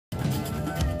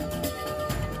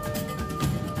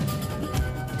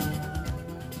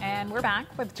We're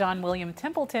back with John William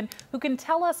Templeton, who can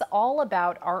tell us all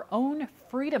about our own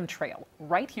Freedom Trail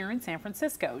right here in San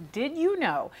Francisco. Did you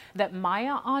know that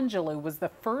Maya Angelou was the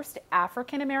first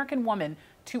African-American woman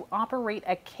to operate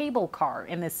a cable car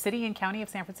in the city and county of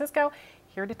San Francisco?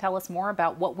 Here to tell us more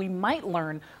about what we might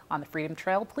learn on the Freedom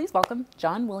Trail, please welcome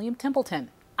John William Templeton.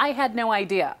 I had no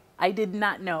idea. I did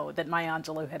not know that Maya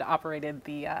Angelou had operated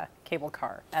the cable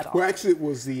car at all. Well, actually, it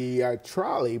was the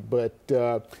trolley, but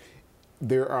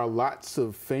there are lots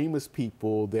of famous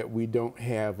people that we don't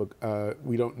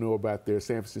know about their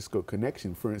San Francisco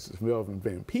connection. For instance, Melvin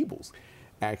Van Peebles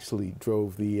actually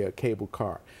drove the cable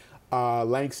car.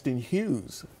 Langston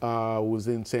Hughes was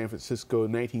in San Francisco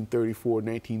in 1934,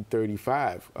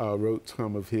 1935, wrote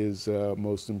some of his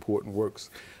most important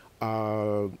works.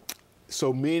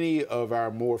 So many of our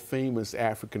more famous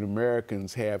African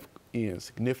Americans have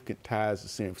significant ties to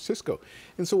San Francisco.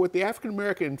 And so what the African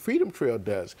American Freedom Trail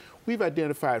does, we've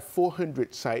identified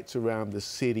 400 sites around the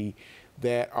city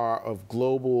that are of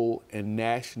global and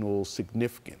national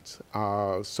significance.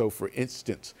 So for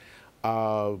instance,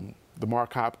 the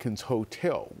Mark Hopkins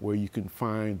Hotel, where you can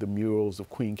find the murals of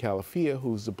Queen Calafia,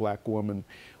 who's the black woman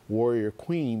warrior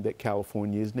queen that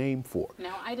California is named for.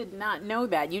 Now, I did not know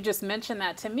that. You just mentioned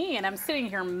that to me, and I'm sitting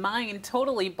here, mind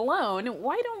totally blown.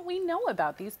 Why don't we know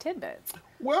about these tidbits?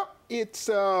 Well, it's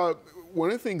one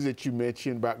of the things that you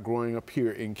mentioned about growing up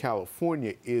here in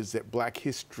California is that black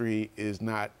history is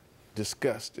not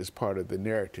discussed as part of the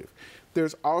narrative.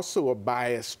 There's also a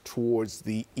bias towards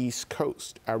the East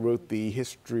Coast. I wrote the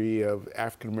history of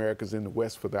African Americans in the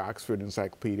West for the Oxford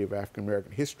Encyclopedia of African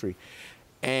American History,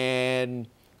 and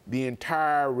the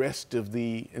entire rest of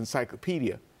the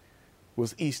encyclopedia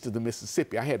was east of the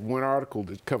Mississippi. I had one article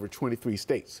that covered 23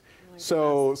 states.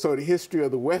 So the history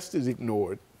of the West is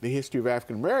ignored. The history of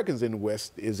African Americans in the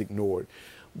West is ignored,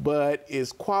 but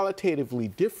is qualitatively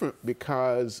different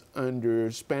because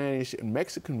under Spanish and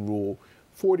Mexican rule,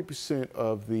 40%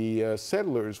 of the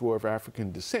settlers were of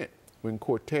African descent. When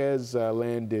Cortez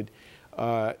landed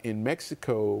in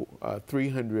Mexico,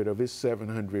 300 of his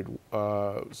 700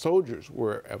 soldiers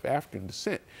were of African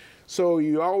descent. So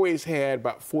you always had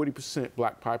about 40%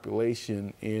 black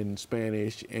population in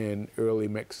Spanish and early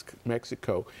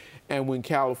Mexico. And when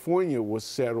California was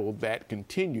settled, that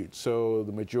continued. So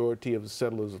the majority of the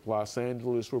settlers of Los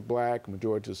Angeles were black, the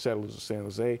majority of the settlers of San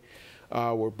Jose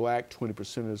were black,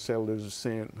 20% of the settlers of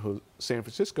San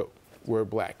Francisco were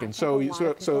black. And so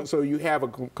you have a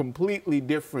completely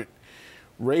different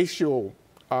racial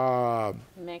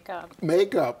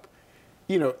makeup,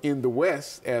 you know, in the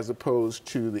West as opposed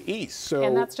to the East. So,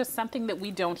 and that's just something that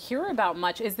we don't hear about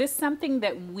much. Is this something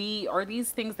that are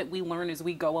these things that we learn as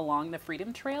we go along the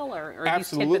Freedom Trail, or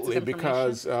absolutely, these tidbits of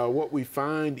because what we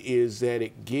find is that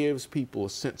it gives people a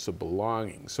sense of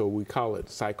belonging. So we call it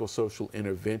psychosocial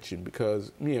intervention,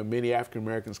 because many African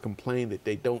Americans complain that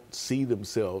they don't see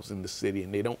themselves in the city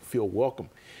and they don't feel welcome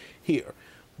here.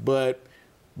 But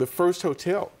the first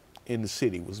hotel in the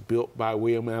city was built by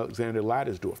William Alexander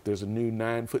Leidesdorff. There's a new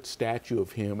 9-foot statue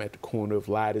of him at the corner of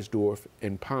Leidesdorff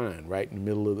and Pine, right in the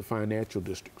middle of the financial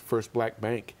district. First black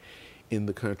bank in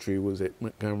the country was at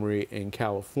Montgomery in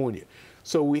California.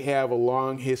 So we have a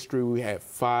long history. We have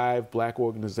 5 black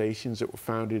organizations that were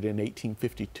founded in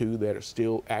 1852 that are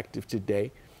still active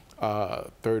today.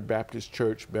 Third Baptist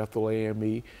Church, Bethel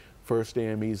AME, First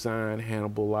AME Zion,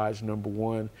 Hannibal Lodge No.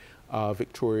 1,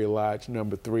 Victoria Lodge No.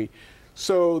 3.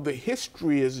 So the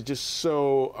history is just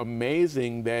so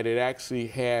amazing that it actually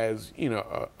has,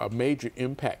 a major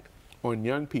impact on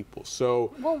young people.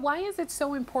 So, well, why is it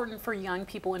so important for young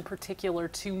people in particular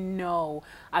to know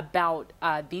about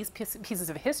these pieces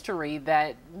of history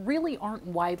that really aren't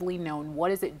widely known? What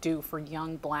does it do for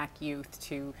young black youth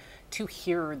to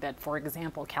hear that, for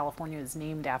example, California is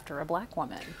named after a black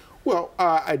woman? Well,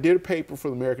 I did a paper for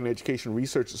the American Education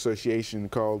Research Association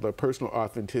called Personal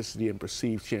Authenticity and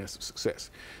Perceived Chance of Success.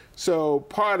 So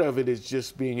part of it is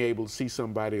just being able to see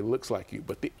somebody who looks like you,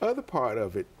 but the other part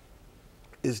of it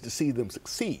is to see them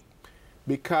succeed,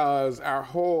 because our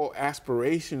whole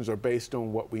aspirations are based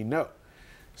on what we know.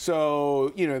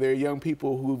 So, there are young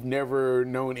people who've never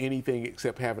known anything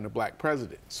except having a black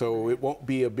president, so it won't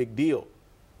be a big deal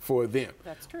for them.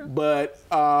 That's true. But,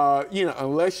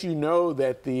 unless you know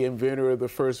that the inventor of the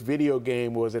first video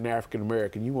game was an African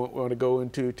American, you won't want to go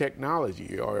into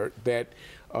technology, or that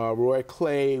Roy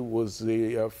Clay was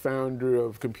the founder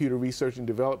of computer research and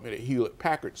development at Hewlett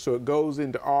Packard. So it goes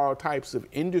into all types of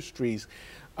industries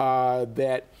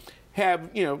that have,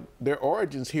 their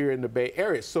origins here in the Bay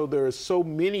Area. So there are so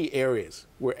many areas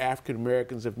where African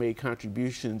Americans have made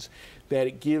contributions that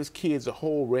it gives kids a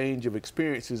whole range of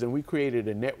experiences. And we created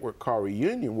a network called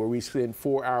Reunion, where we spend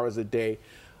 4 hours a day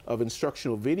of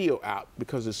instructional video out,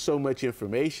 because there's so much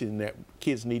information that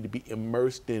kids need to be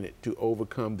immersed in it to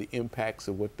overcome the impacts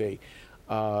of what they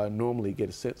normally get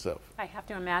a sense of. I have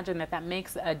to imagine that that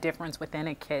makes a difference within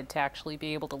a kid to actually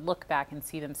be able to look back and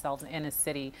see themselves in a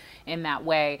city in that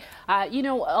way. You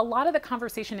know, a lot of the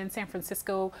conversation in San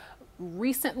Francisco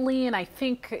recently, and I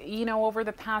think, over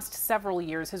the past several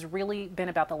years, has really been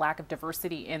about the lack of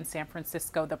diversity in San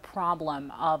Francisco, the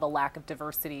problem of a lack of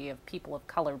diversity of people of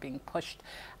color being pushed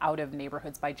out of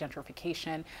neighborhoods by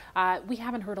gentrification. We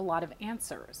haven't heard a lot of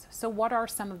answers. So what are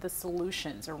some of the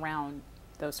solutions around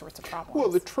those sorts of problems? Well,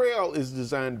 the trail is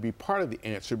designed to be part of the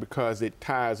answer because it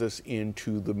ties us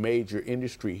into the major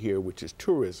industry here, which is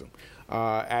tourism. There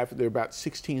are about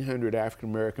 1,600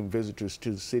 African-American visitors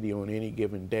to the city on any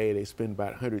given day. They spend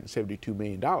about $172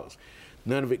 million.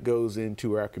 None of it goes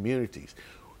into our communities.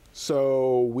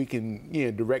 So we can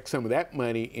direct some of that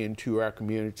money into our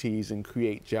communities and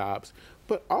create jobs.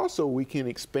 But also we can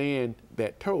expand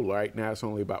that total. Right now it's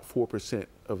only about 4%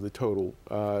 of the total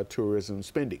tourism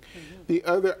spending. Mm-hmm. The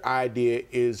other idea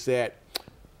is that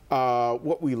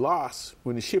what we lost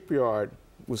when the shipyard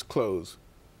was closed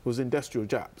was industrial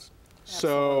jobs. Absolutely.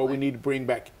 So we need to bring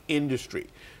back industry.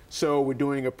 So we're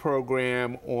doing a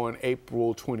program on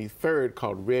April 23rd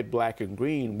called Red, Black, and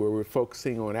Green, where we're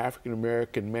focusing on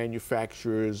African-American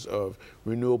manufacturers of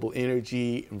renewable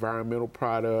energy, environmental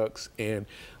products, and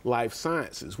life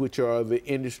sciences, which are the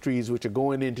industries which are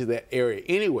going into that area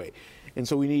anyway. And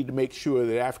so we need to make sure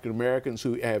that African-Americans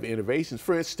who have innovations,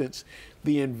 for instance,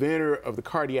 the inventor of the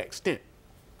cardiac stent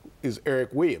is Eric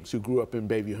Williams, who grew up in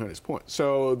Bayview Hunters Point.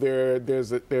 So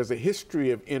there's a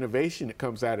history of innovation that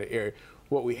comes out of the area.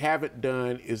 What we haven't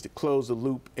done is to close the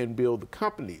loop and build the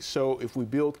companies. So if we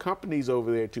build companies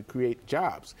over there to create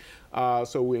jobs,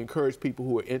 so we encourage people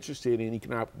who are interested in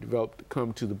economic development to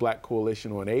come to the Black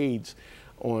Coalition on AIDS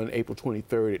on April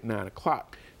 23rd at 9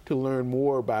 o'clock to learn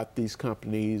more about these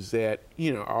companies that,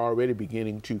 are already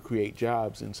beginning to create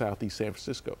jobs in Southeast San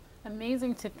Francisco.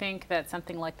 Amazing to think that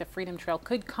something like the Freedom Trail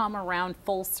could come around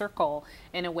full circle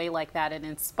in a way like that and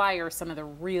inspire some of the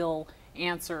real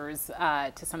answers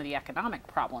to some of the economic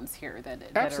problems here.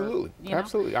 Absolutely.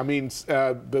 Absolutely. I mean,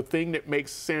 the thing that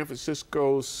makes San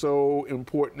Francisco so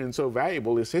important and so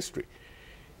valuable is history.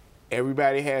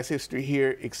 Everybody has history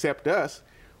here except us.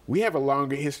 We have a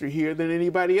longer history here than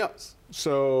anybody else.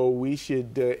 So we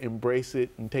should embrace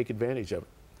it and take advantage of it.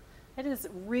 It is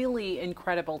really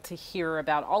incredible to hear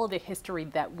about all of the history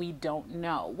that we don't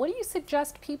know. What do you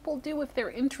suggest people do if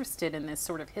they're interested in this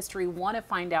sort of history, want to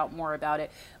find out more about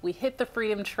it? We hit the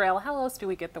Freedom Trail. How else do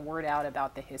we get the word out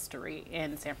about the history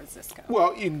in San Francisco?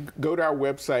 Well, you can go to our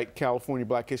website,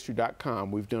 CaliforniaBlackHistory.com.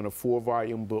 We've done a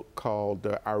 4-volume book called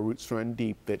Our Roots Run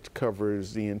Deep that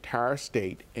covers the entire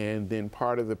state. And then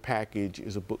part of the package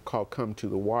is a book called Come to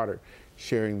the Water,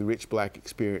 sharing the rich Black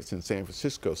experience in San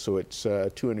Francisco. So it's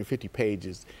 250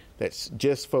 pages that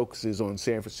just focuses on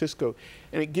San Francisco,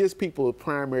 and it gives people the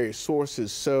primary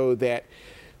sources so that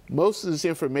most of this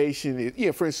information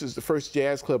is, for instance, the first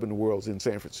jazz club in the world is in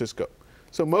San Francisco.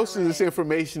 So most of this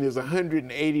information is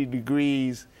 180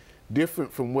 degrees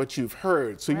different from what you've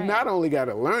heard. So you not only got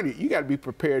to learn it, you got to be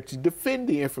prepared to defend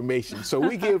the information. So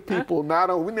we give people we not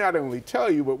only tell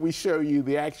you, but we show you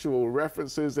the actual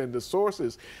references and the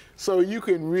sources, so you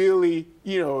can really,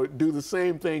 do the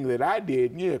same thing that I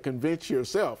did, convince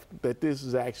yourself that this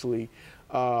is actually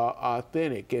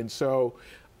authentic. And so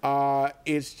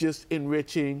it's just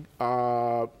enriching.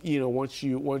 Once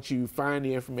you find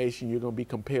the information, you're going to be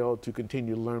compelled to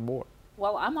continue to learn more.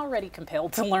 Well, I'm already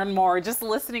compelled to learn more. Just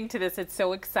listening to this, it's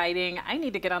so exciting. I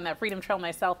need to get on that Freedom Trail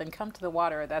myself and come to the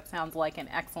water. That sounds like an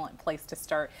excellent place to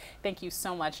start. Thank you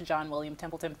so much, John William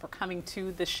Templeton, for coming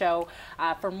to the show.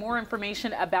 For more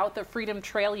information about the Freedom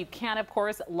Trail, you can, of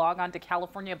course, log on to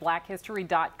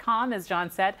CaliforniaBlackHistory.com. As John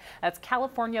said, that's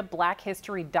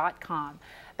CaliforniaBlackHistory.com.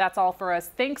 That's all for us.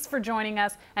 Thanks for joining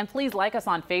us, and please like us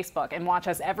on Facebook and watch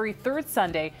us every third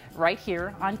Sunday right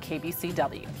here on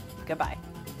KBCW. Goodbye.